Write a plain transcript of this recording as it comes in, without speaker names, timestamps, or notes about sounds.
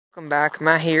Welcome back,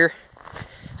 Matt here,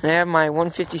 and I have my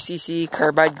 150cc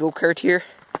carbide go-kart here.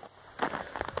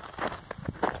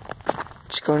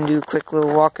 Just going to do a quick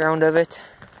little walk around of it,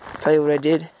 tell you what I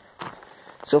did.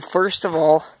 So first of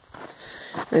all,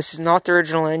 this is not the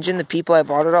original engine. The people I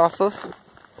bought it off of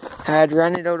had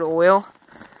run it out of oil,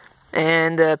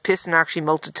 and the piston actually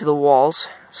melted to the walls,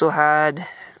 so had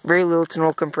very little to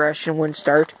no compression, wouldn't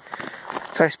start.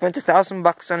 So I spent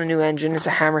 $1,000 on a new engine. It's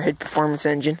a Hammerhead performance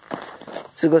engine.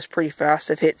 So it goes pretty fast.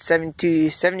 I've hit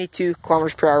 72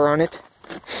 kilometers per hour on it.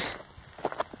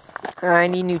 I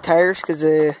need new tires because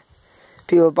the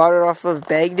people who bought it off of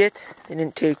bagged it. They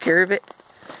didn't take care of it.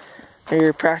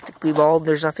 They're practically bald.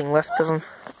 There's nothing left of them.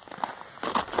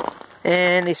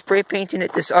 And they spray painted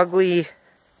it this ugly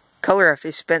color after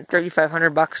they spent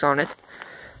 $3,500 on it.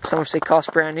 So much they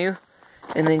cost brand new.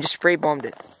 And then just spray bombed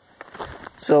it.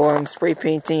 So I'm spray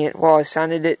painting it. Well, I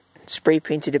sanded it. Spray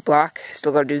painted it black.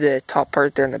 Still got to do the top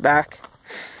part there in the back.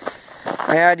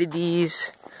 I added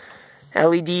these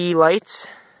LED lights.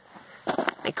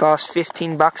 They cost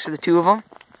 $15 for the two of them.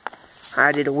 I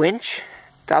added a winch,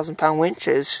 1,000-pound winch.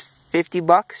 It is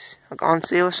 $50, like on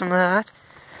sale or something like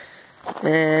that.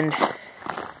 And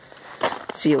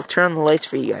let's see, I'll turn on the lights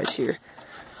for you guys here.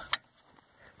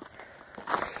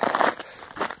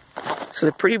 So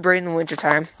they're pretty bright in the winter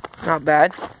time. Not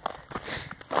bad.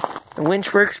 The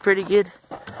winch works pretty good.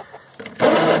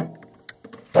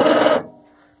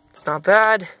 It's not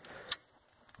bad.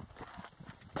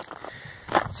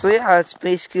 So yeah, that's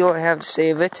basically all I have to say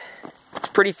of it. It's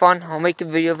pretty fun. I'll make a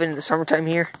video of it in the summertime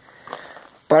here.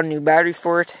 Bought a new battery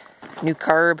for it, new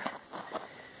carb,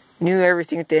 new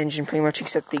everything with the engine pretty much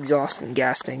except the exhaust and the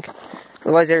gas tank.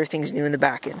 Otherwise everything's new in the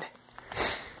back end.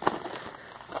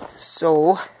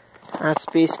 So that's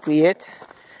basically it.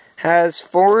 Has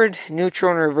forward,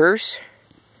 neutral, and reverse,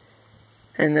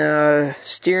 and the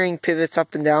steering pivots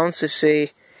up and down. So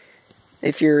say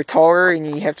if you're taller and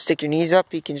you have to stick your knees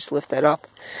up, you can just lift that up.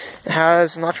 It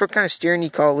has, I'm not sure what kind of steering you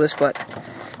call this, but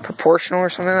proportional or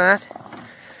something like that.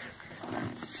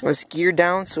 It's geared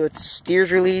down, so it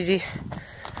steers really easy.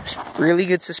 Really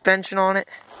good suspension on it.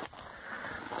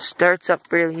 It starts up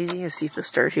fairly easy. Let's see if it'll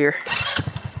start here.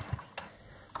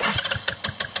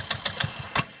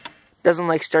 Doesn't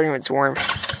like starting when it's warm.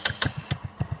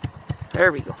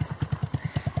 There we go.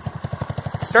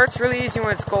 Starts really easy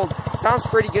when it's cold. Sounds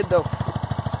pretty good though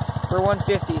for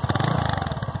 150.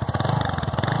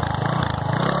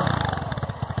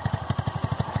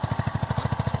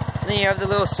 And then you have the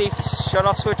little safety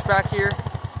shut-off switch back here.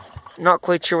 Not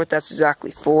quite sure what that's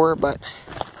exactly for, but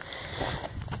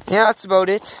yeah, that's about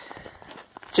it.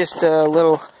 Just a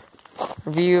little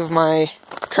review of my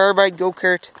carbide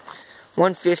go-kart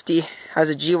 150, has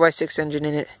a GY6 engine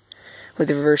in it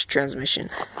with a reverse transmission.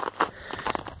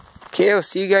 Okay, I'll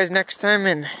see you guys next time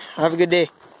and have a good day.